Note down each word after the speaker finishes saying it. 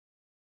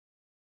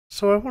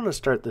So I want to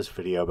start this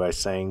video by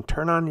saying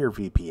turn on your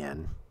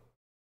VPN.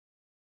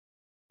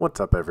 What's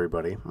up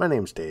everybody, my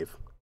name's Dave.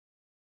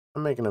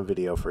 I'm making a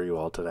video for you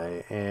all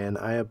today and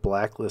I have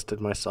blacklisted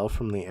myself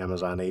from the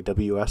Amazon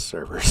AWS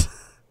servers.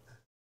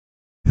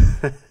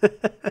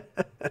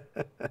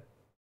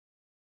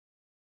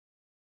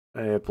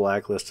 I have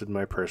blacklisted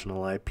my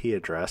personal IP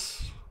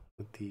address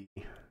with the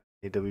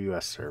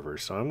AWS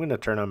servers, so I'm going to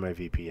turn on my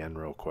VPN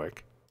real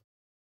quick.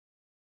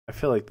 I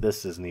feel like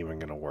this isn't even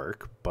going to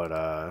work,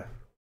 but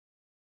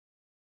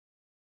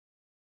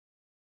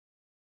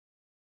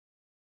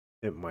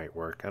it might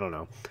work. I don't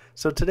know.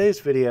 So today's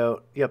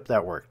video, yep,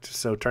 that worked.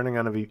 So turning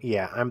on a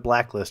yeah, I'm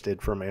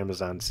blacklisted from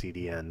Amazon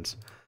CDNs.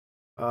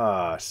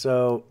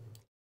 So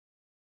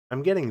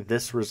I'm getting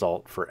this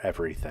result for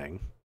everything,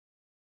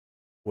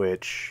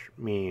 which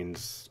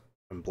means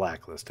I'm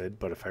blacklisted.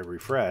 But if I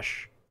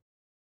refresh,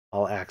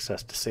 all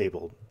access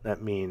disabled.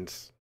 That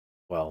means,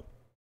 well,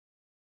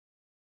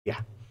 yeah.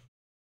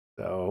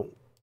 So,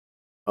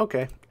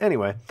 okay.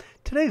 Anyway,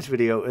 today's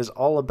video is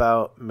all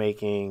about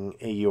making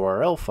a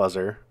URL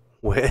fuzzer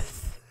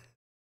with,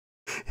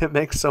 it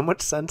makes so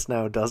much sense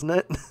now, doesn't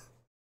it?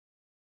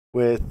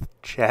 With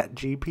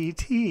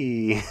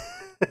ChatGPT.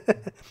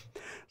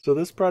 So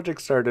this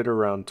project started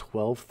around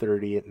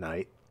 12:30 at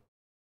night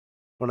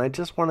when I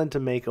just wanted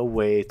to make a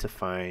way to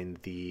find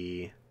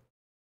the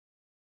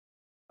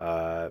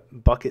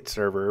bucket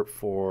server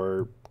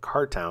for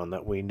Cartown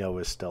that we know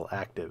is still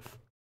active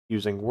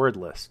using word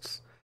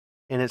lists.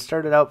 And it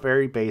started out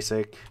very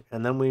basic,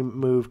 and then we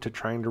moved to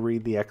trying to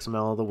read the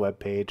XML of the web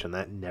page, and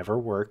that never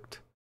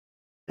worked.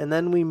 And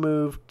then we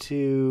moved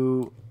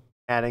to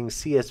adding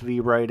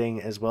CSV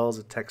writing as well as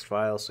a text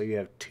file, so you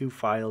have two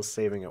files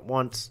saving at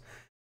once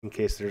in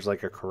case there's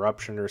like a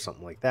corruption or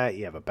something like that.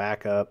 You have a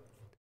backup.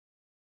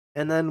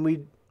 And then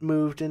we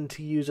moved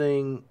into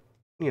using,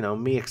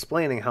 me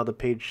explaining how the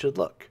page should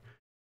look.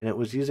 And it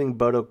was using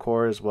Bodo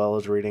Core as well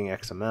as reading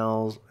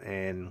XMLs,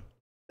 and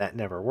that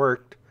never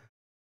worked.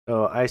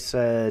 So I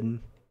said,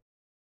 can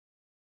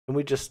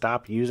we just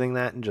stop using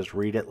that and just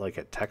read it like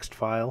a text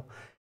file?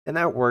 And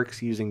that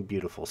works using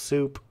Beautiful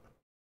Soup,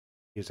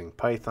 using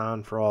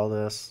Python for all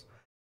this,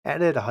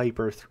 added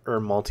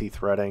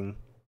multi-threading,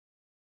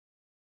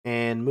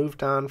 and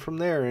moved on from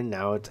there. And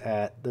now it's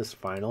at this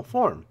final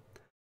form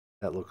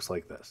that looks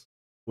like this,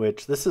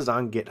 which this is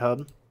on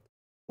GitHub.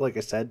 Like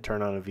I said,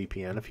 turn on a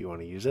VPN if you want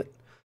to use it.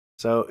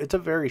 So it's a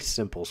very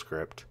simple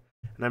script.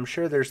 And I'm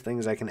sure there's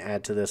things I can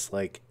add to this,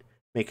 like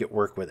make it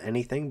work with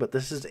anything, but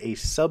this is a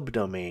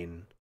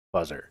subdomain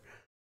fuzzer.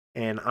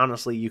 And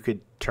honestly, you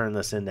could turn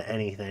this into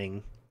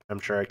anything. I'm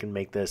sure I can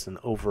make this an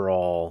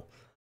overall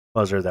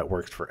fuzzer that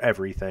works for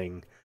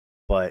everything,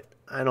 but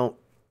I don't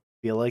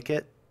feel like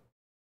it.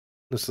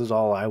 This is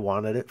all I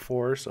wanted it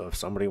for, so if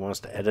somebody wants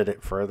to edit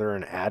it further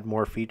and add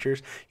more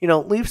features,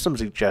 leave some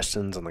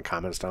suggestions in the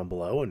comments down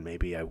below, and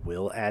maybe I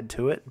will add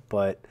to it,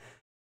 but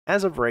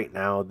as of right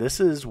now,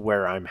 this is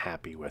where I'm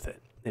happy with it.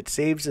 It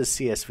saves as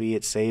CSV,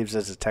 it saves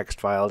as a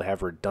text file to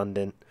have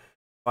redundant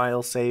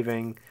file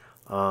saving.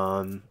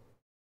 I'm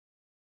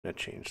going to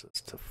change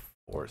this to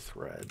 4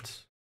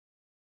 threads.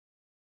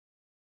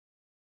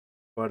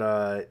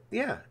 But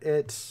yeah,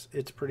 it's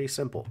pretty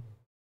simple.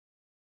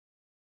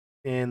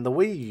 And the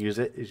way you use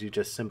it is you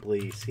just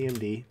simply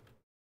cmd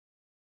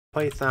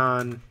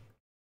python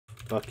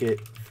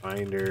bucket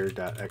finder.py.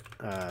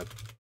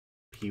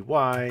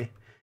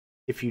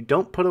 If you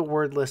don't put a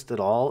word list at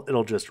all,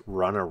 it'll just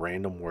run a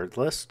random word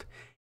list.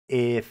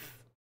 If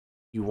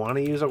you want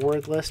to use a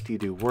word list, you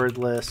do word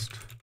list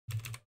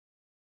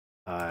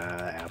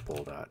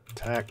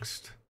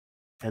apple.text,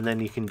 and then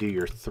you can do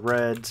your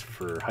threads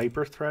for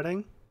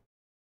hyperthreading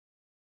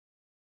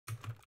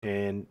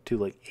and do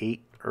like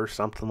 8 or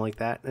something like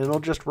that, and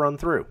it'll just run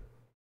through.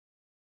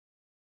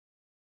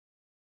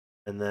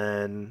 And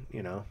then,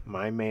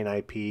 my main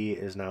IP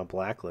is now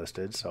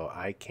blacklisted, so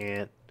I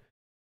can't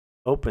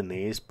open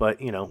these, but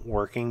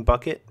working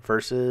bucket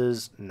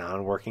versus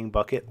non-working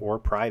bucket or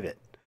private.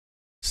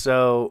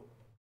 So,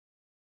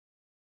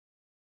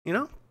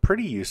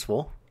 pretty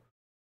useful.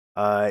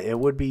 It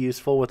would be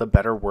useful with a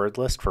better word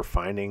list for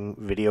finding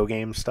video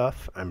game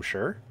stuff, I'm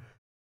sure.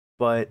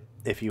 But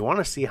if you want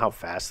to see how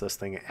fast this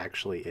thing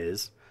actually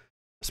is,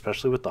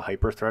 especially with the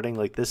hyperthreading,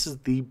 like this is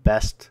the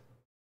best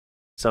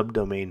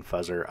subdomain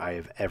fuzzer I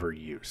have ever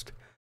used.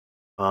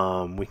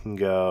 We can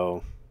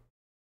go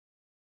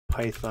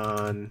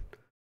Python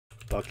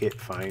bucket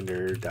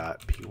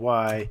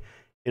finder.py.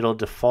 It'll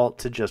default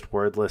to just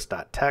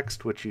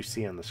wordlist.txt, which you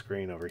see on the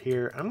screen over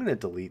here. I'm going to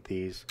delete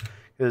these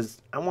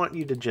because I want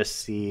you to just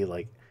see,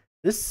 like,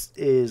 this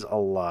is a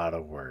lot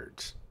of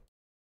words.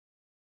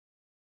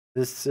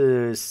 This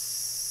is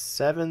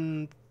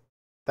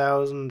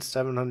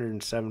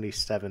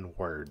 7,777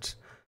 words.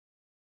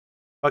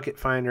 Bucket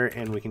finder,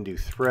 and we can do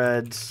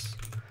threads.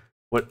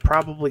 What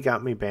probably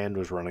got me banned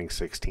was running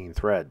 16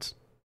 threads.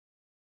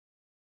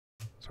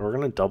 So we're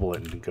going to double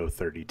it and go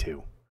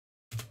 32.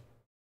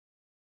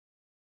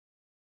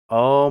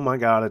 Oh my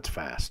god, it's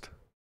fast.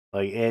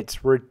 Like,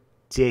 it's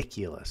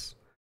ridiculous.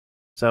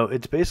 So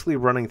it's basically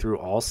running through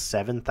all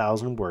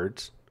 7,000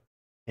 words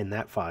in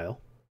that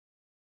file.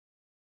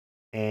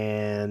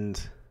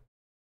 And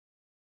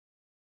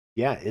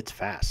yeah, it's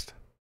fast.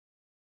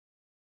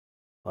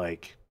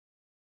 Like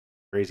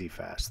crazy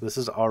fast. This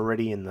is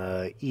already in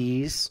the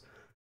E's.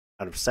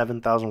 Out of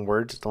 7,000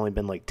 words, it's only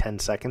been like 10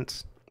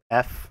 seconds.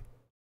 F,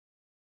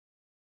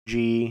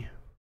 G,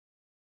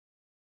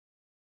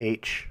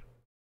 H.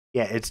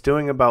 Yeah, it's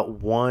doing about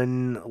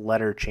one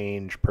letter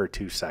change per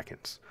 2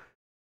 seconds.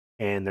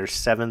 And there's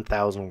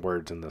 7,000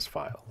 words in this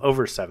file.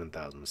 Over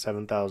 7,000,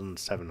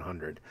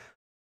 7,700.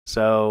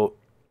 So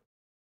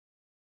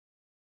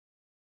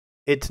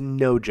it's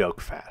no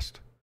joke fast.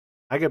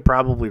 I could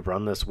probably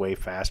run this way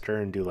faster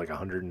and do like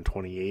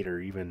 128 or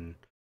even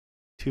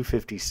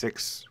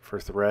 256 for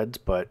threads,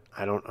 but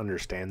I don't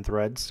understand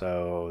threads,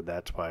 so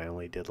that's why I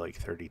only did like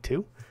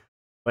 32.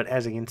 But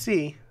as you can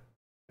see,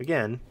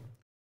 again,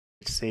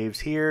 it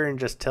saves here and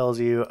just tells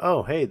you,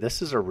 oh, hey,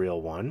 this is a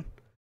real one.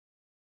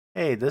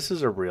 Hey, this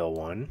is a real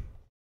one.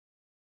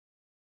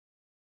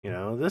 You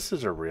know, this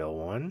is a real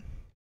one.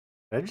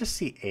 Did I just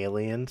see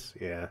aliens?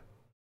 Yeah.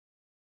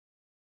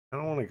 I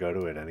don't want to go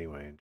to it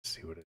anyway and just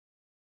see what it is.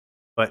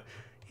 But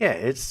yeah,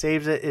 it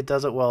saves it. It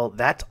does it well.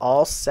 That's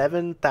all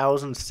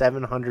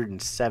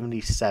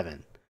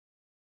 7,777.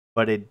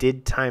 But it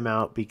did time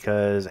out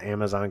because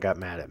Amazon got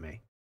mad at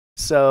me.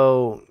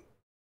 So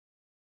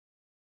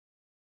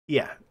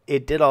yeah,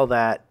 it did all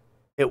that.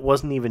 It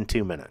wasn't even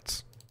 2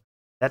 minutes.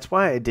 That's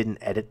why I didn't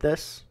edit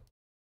this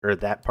or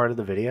that part of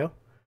the video.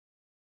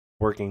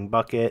 Working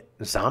bucket.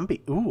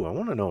 Zombie. Ooh, I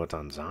want to know what's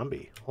on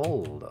zombie.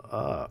 Hold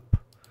up.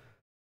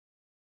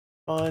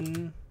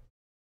 Fun.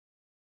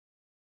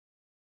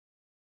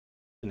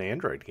 An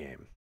Android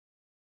game. Is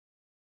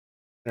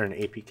there an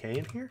APK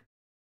in here?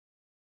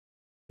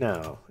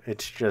 No,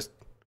 it's just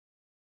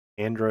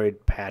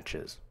Android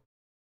patches.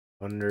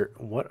 Wonder,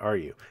 what are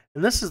you?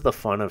 And this is the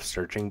fun of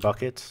searching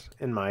buckets,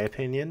 in my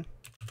opinion.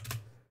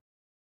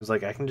 It's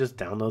like I can just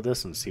download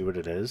this and see what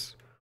it is.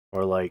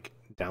 Or like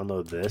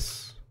download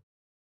this.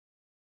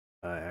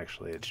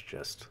 Actually, it's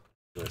just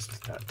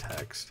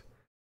list.txt.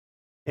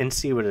 And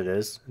see what it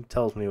is. It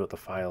tells me what the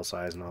file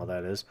size and all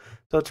that is.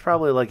 So it's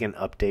probably like an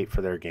update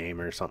for their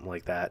game or something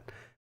like that.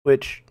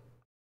 Which,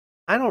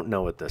 I don't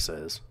know what this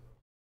is.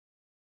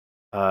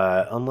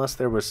 Unless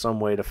there was some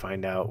way to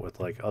find out with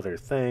like other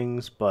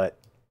things, but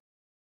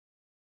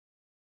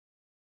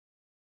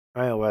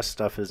iOS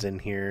stuff is in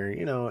here.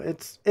 You know,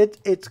 it's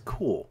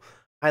cool.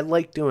 I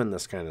like doing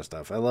this kind of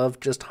stuff. I love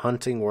just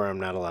hunting where I'm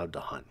not allowed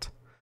to hunt.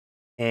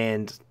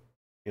 And,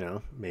 you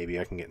know, maybe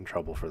I can get in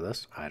trouble for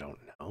this. I don't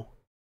know.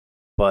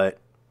 But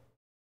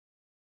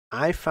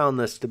I found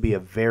this to be a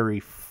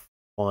very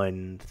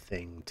fun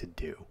thing to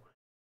do.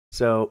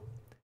 So,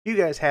 if you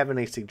guys have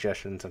any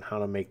suggestions on how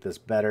to make this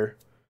better,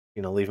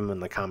 you know, leave them in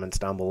the comments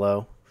down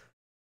below.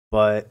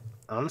 But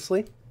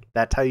honestly,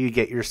 that's how you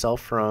get yourself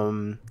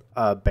from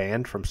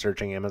banned from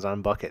searching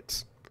Amazon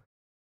buckets.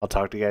 I'll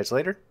talk to you guys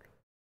later.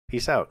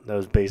 Peace out. That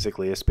was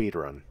basically a speed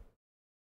run.